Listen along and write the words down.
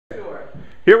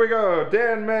Here we go.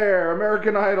 Dan Mayer,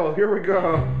 American Idol. Here we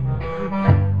go.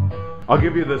 I'll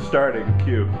give you the starting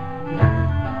cue.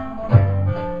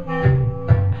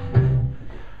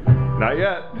 Not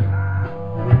yet.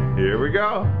 Here we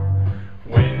go.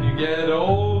 When you get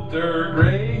older,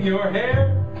 graying your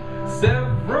hair,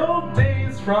 several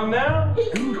days from now,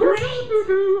 It's great!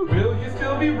 will you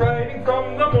still be writing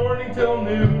from the morning till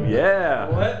noon? Yeah.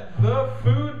 Let the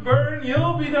food burn,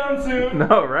 you'll be done soon.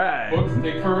 All right. Books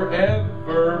take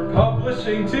forever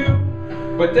publishing too,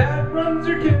 but Dad runs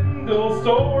your Kindle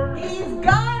store. He's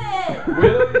got it!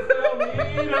 Will you still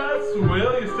need us?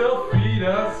 Will you still feed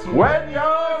us? When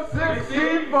you're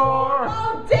 64.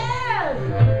 Oh, Dad!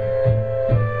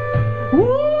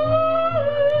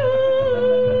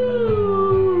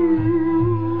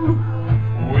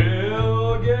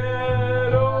 We'll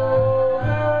get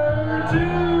older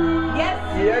too. Yes,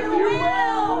 Yes, you you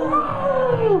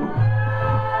will!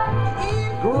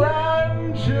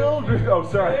 Grandchildren. Oh,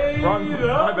 sorry. Wrong.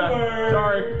 My bad.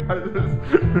 Sorry.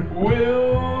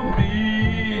 We'll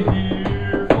be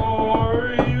here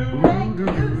for you. Thank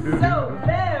you so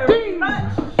very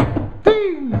much!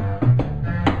 Ding.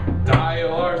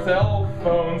 Dial our cell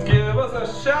phones, give us a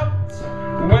shout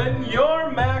when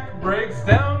your Mac breaks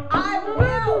down. I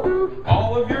will!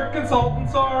 All of your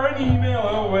consultants are an email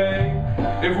away.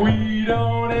 If we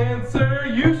don't answer,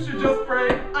 you should just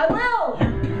pray. I will!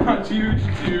 You got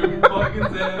YouTube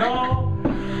plugins and all.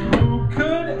 Who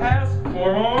could ask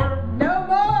for more? No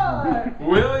more!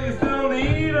 Will you still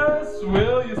need us?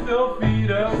 Will you still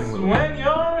feed us when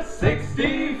you're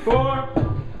 64?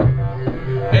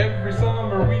 Every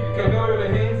summer we could go to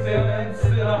Hazel and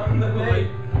sit on the lake.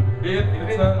 If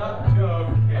it's not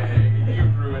okay,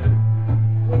 you've ruined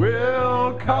it.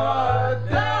 We'll cut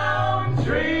down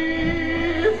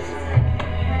trees.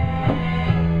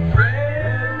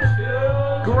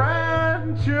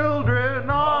 Grandchildren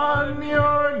on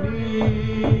your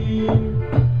knee.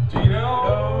 Do you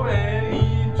know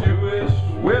any Jewish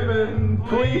Women,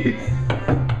 please.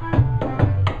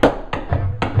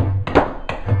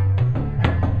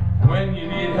 when you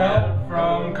need help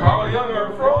from Carl Jung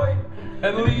or Freud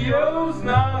and Leo's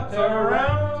not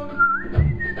around?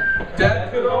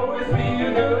 Dad could always be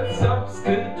a good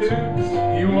substitute.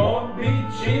 He won't be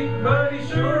cheap, but he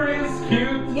sure is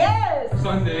cute. Yes!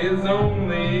 Sunday is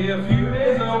only a few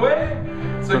days away,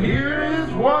 so here is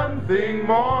One thing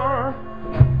more.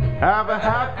 Have a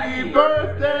happy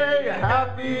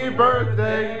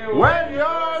birthday when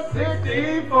you're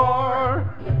 64.